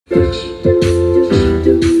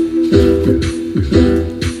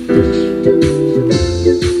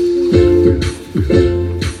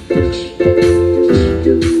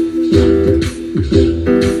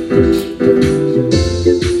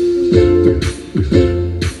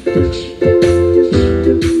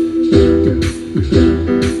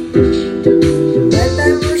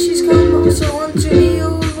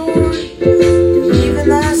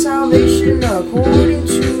According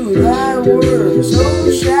to thy word,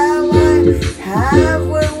 so shall I have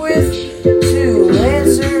wherewith to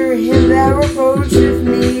answer him that reproacheth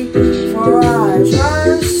me. For I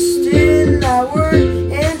trust in thy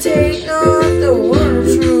word, and take not the word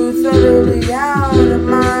of truth utterly out of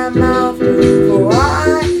my mouth. For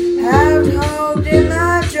I have hoped in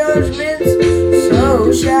thy judgments,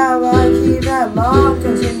 so shall I keep thy law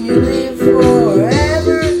continually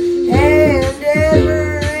forever and ever.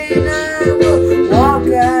 Walk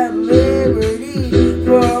at liberty,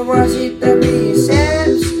 for I seek the